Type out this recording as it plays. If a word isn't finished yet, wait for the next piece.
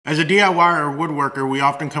As a DIYer or woodworker, we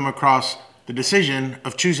often come across the decision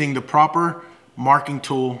of choosing the proper marking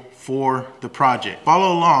tool for the project.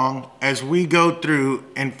 Follow along as we go through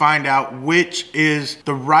and find out which is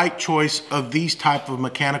the right choice of these type of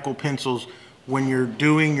mechanical pencils when you're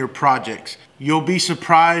doing your projects. You'll be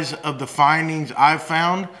surprised of the findings I've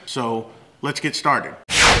found, so let's get started.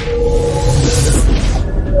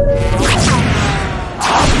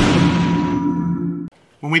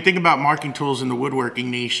 When we think about marking tools in the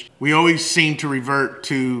woodworking niche, we always seem to revert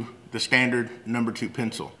to the standard number 2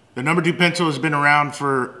 pencil. The number 2 pencil has been around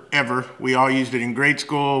forever. We all used it in grade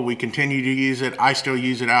school. We continue to use it. I still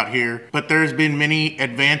use it out here. But there's been many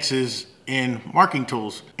advances in marking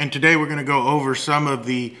tools. And today we're gonna go over some of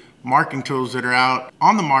the marking tools that are out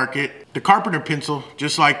on the market. The carpenter pencil,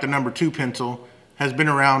 just like the number 2 pencil, has been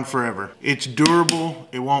around forever. It's durable,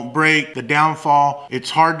 it won't break. The downfall,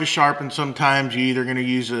 it's hard to sharpen sometimes. You're either gonna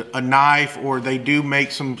use a knife, or they do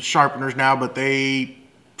make some sharpeners now, but they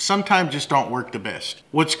sometimes just don't work the best.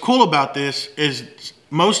 What's cool about this is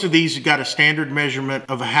most of these got a standard measurement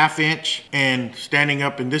of a 1/2 inch, and standing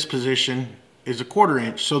up in this position is a 1/4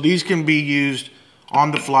 inch. So these can be used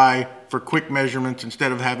on the fly for quick measurements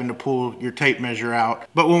instead of having to pull your tape measure out.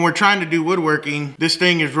 But when we're trying to do woodworking, this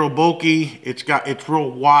thing is real bulky. It's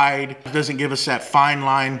real wide. It doesn't give us that fine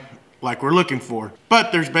line like we're looking for.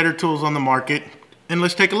 But there's better tools on the market, and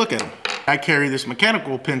let's take a look at them. I carry this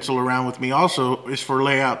mechanical pencil around with me also. Is for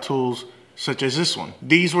layout tools such as this one.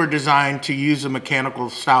 These were designed to use a mechanical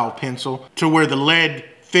style pencil to where the lead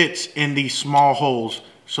fits in these small holes,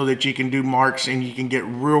 so that you can do marks and you can get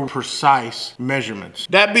real precise measurements.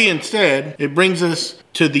 That being said, it brings us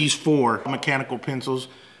to these 4 mechanical pencils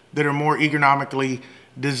that are more ergonomically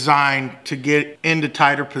designed to get into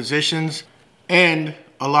tighter positions and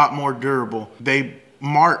a lot more durable. They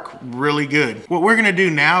mark really good. What we're gonna do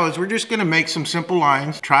now is we're just gonna make some simple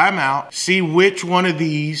lines, try them out, see which one of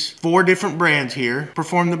these 4 different brands here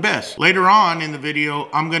perform the best. Later on in the video,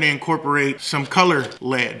 I'm gonna incorporate some color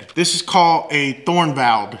lead. This is called a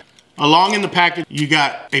Thorvald. Along in the package, you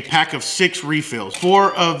got a pack of 6 refills.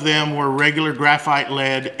 4 of them were regular graphite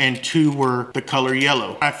lead and 2 were the color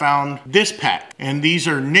yellow. I found this pack, and these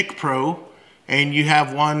are NicPro, and you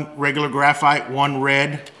have 1 regular graphite, 1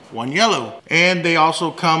 red, 1 yellow. And they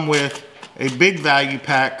also come with a big value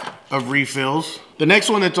pack of refills. The next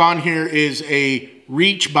one that's on here is a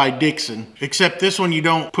Reach by Dixon, except this one you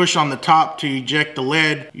don't push on the top to eject the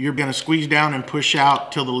lead. You're gonna squeeze down and push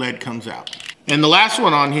out till the lead comes out. And the last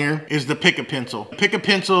one on here is the Pica pencil. Pica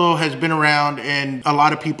pencil has been around, and a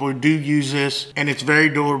lot of people do use this, and it's very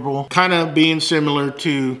durable, kind of being similar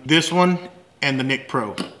to this one and the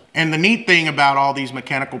NicPro. And the neat thing about all these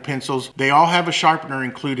mechanical pencils, they all have a sharpener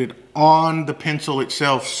included on the pencil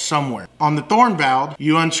itself somewhere. On the Thorvald,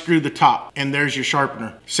 you unscrew the top and there's your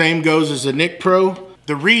sharpener. Same goes as the NicPro.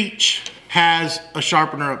 The Reach has a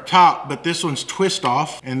sharpener up top, but this one's twist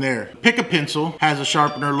off and there. Pica pencil has a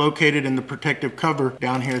sharpener located in the protective cover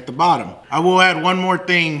down here at the bottom. I will add one more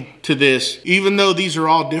thing to this. Even though these are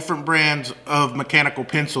all different brands of mechanical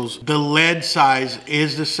pencils, the lead size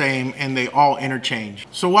is the same and they all interchange.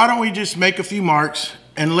 So why don't we just make a few marks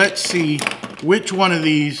and let's see which one of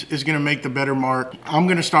these is gonna make the better mark. I'm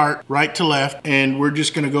gonna start right to left, and we're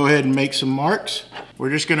just gonna go ahead and make some marks.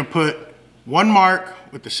 We're just gonna put 1 mark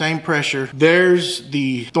with the same pressure. There's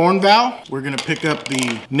the Thorvald. We're gonna pick up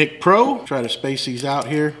the NicPro. Try to space these out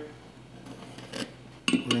here.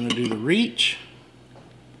 We're gonna do the Reach.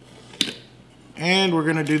 And we're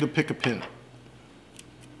gonna do the Pica pen.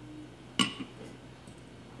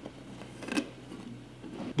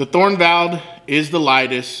 The Thorvald is the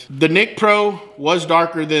lightest. The NicPro was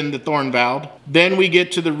darker than the Thorvald. Then we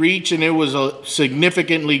get to the Reach, and it was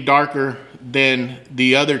significantly darker than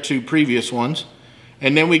the other 2 previous ones.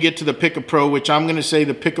 And then we get to the Pica Pro, which I'm gonna say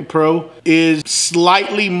the Pica Pro is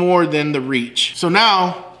slightly more than the Reach. So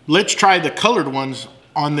now let's try the colored ones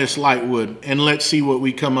on this light wood and let's see what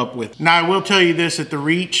we come up with. Now I will tell you this, that the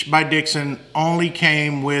Reach by Dixon only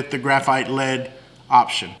came with the graphite lead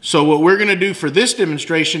option. So what we're gonna do for this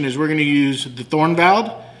demonstration is we're gonna use the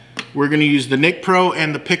Thorvald, we're gonna use the NicPro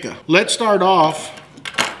and the Pica. Let's start off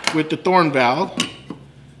with the Thorvald,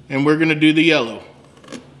 and we're gonna do the yellow.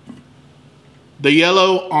 The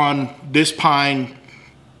yellow on this pine,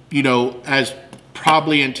 you know, as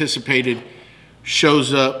probably anticipated,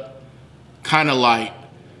 shows up kind of light.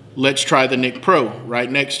 Let's try the NicPro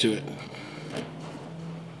right next to it.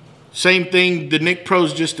 Same thing, the NicPro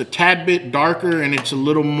is just a tad bit darker and it's a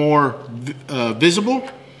little more visible.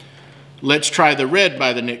 Let's try the red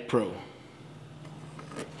by the NicPro.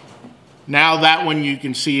 Now that one you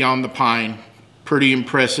can see on the pine, pretty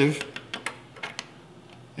impressive.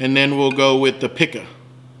 and then we'll go with the Pica.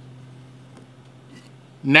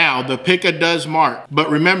 Now, the Pica does mark, but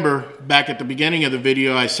remember, back at the beginning of the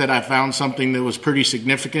video, I said I found something that was pretty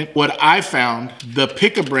significant. What I found, the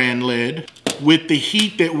Pica brand lead, with the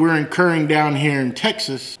heat that we're incurring down here in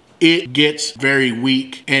Texas, it gets very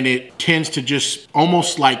weak and it tends to just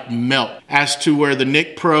almost like melt. As to where the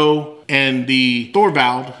NicPro and the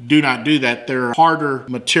Thorvald do not do that. They're harder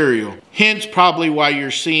material. Hence probably why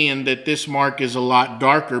you're seeing that this mark is a lot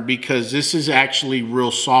darker, because this is actually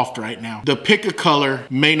real soft right now. The Pica color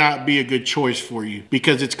may not be a good choice for you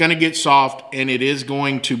because it's gonna get soft and it is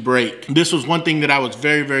going to break. This was one thing that I was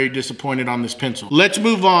very, very disappointed on this pencil. Let's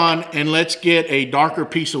move on and let's get a darker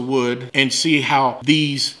piece of wood and see how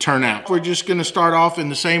these turn out. We're just gonna start off in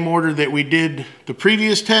the same order that we did the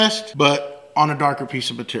previous test, but on a darker piece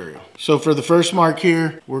of material. So for the first mark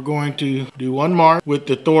here, we're going to do one mark with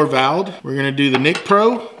the Thorvald. We're gonna do the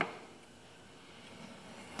NicPro.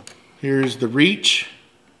 Here's the reach.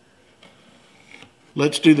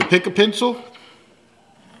 Let's do the Pica pencil.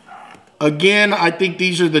 Again, I think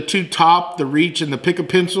these are the two top, the reach and the Pica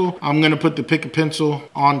pencil. I'm gonna put the Pica pencil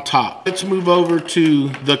on top. Let's move over to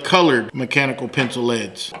the colored mechanical pencil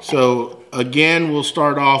leads. So again, we'll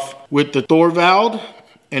start off with the Thorvald,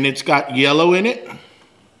 and it's got yellow in it.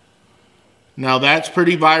 Now that's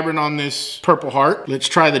pretty vibrant on this Purple Heart. Let's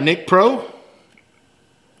try the NicPro.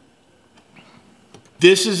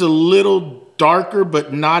 This is a little darker,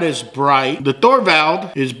 but not as bright. The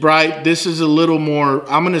Thorvald is bright. This is a little more,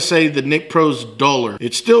 I'm gonna say the NicPro's duller.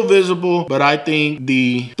 It's still visible, but I think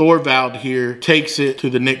the Thorvald here takes it to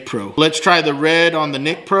the NicPro. Let's try the red on the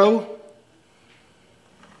NicPro.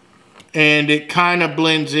 And it kind of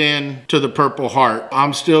blends in to the Purple Heart.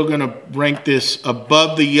 I'm still gonna rank this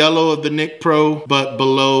above the yellow of the NicPro, but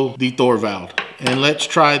below the Thorvald. And let's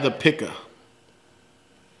try the Pica.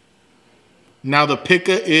 Now the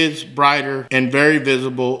Pica is brighter and very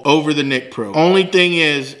visible over the NicPro. Only thing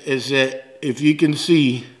is that if you can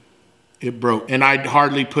see, it broke and I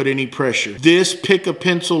hardly put any pressure. This Pica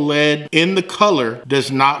pencil lead in the color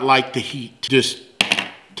does not like the heat. Just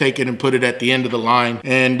take it and put it at the end of the line.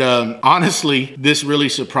 And honestly, this really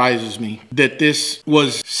surprises me that this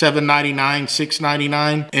was $7.99,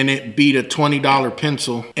 $6.99, and it beat a $20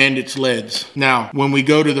 pencil and its leads. Now, when we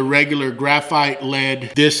go to the regular graphite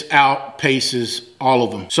lead, this outpaces all of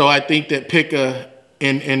them. So I think that Pica,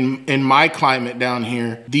 in my climate down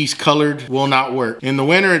here, these colored will not work. In the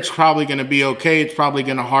winter, it's probably gonna be okay. It's probably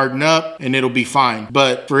gonna harden up and it'll be fine.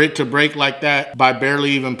 But for it to break like that by barely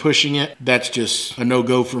even pushing it, that's just a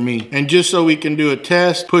no-go for me. And just so we can do a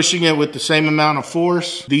test, pushing it with the same amount of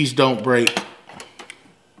force, these don't break.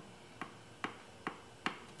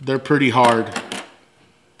 They're pretty hard.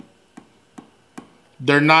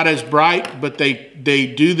 They're not as bright, but they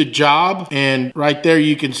do the job. And right there,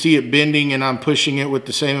 you can see it bending and I'm pushing it with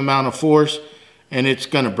the same amount of force and it's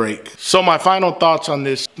gonna break. So my final thoughts on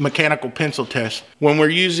this mechanical pencil test. When we're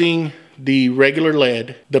using the regular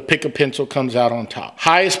lead, the Pica pencil comes out on top.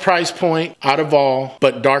 Highest price point out of all,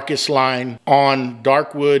 but darkest line on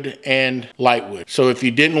dark wood and light wood. So if you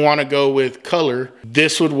didn't wanna go with color,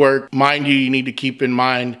 this would work. Mind you, you need to keep in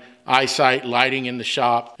mind eyesight, lighting in the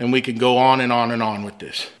shop, and we could go on and on and on with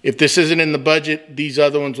this. If this isn't in the budget, these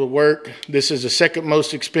other ones will work. This is the second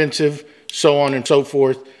most expensive, so on and so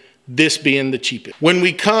forth, this being the cheapest. When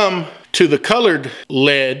we come to the colored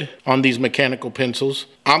lead on these mechanical pencils,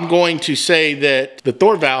 I'm going to say that the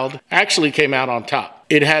Thorvald actually came out on top.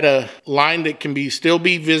 It had a line that can still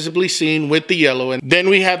be visibly seen with the yellow. And then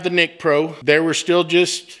we have the NicPro. They were still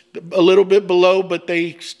just a little bit below, but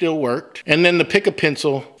they still worked. And then the Pica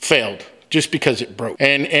pencil failed just because it broke.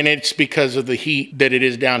 And it's because of the heat that it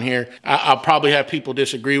is down here. I'll probably have people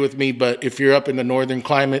disagree with me, but if you're up in the northern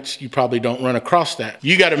climates, you probably don't run across that.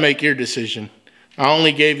 You gotta make your decision. I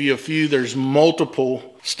only gave you a few. There's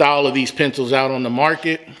multiple style of these pencils out on the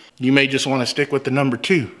market. You may just want to stick with the number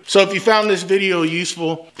 2. So if you found this video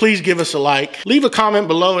useful, please give us a like. Leave a comment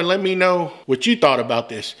below and let me know what you thought about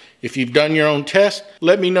this. If you've done your own test,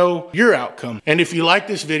 let me know your outcome. And if you like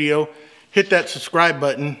this video, hit that subscribe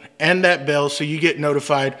button and that bell so you get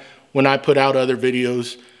notified when I put out other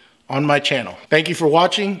videos on my channel. Thank you for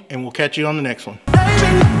watching, and we'll catch you on the next one.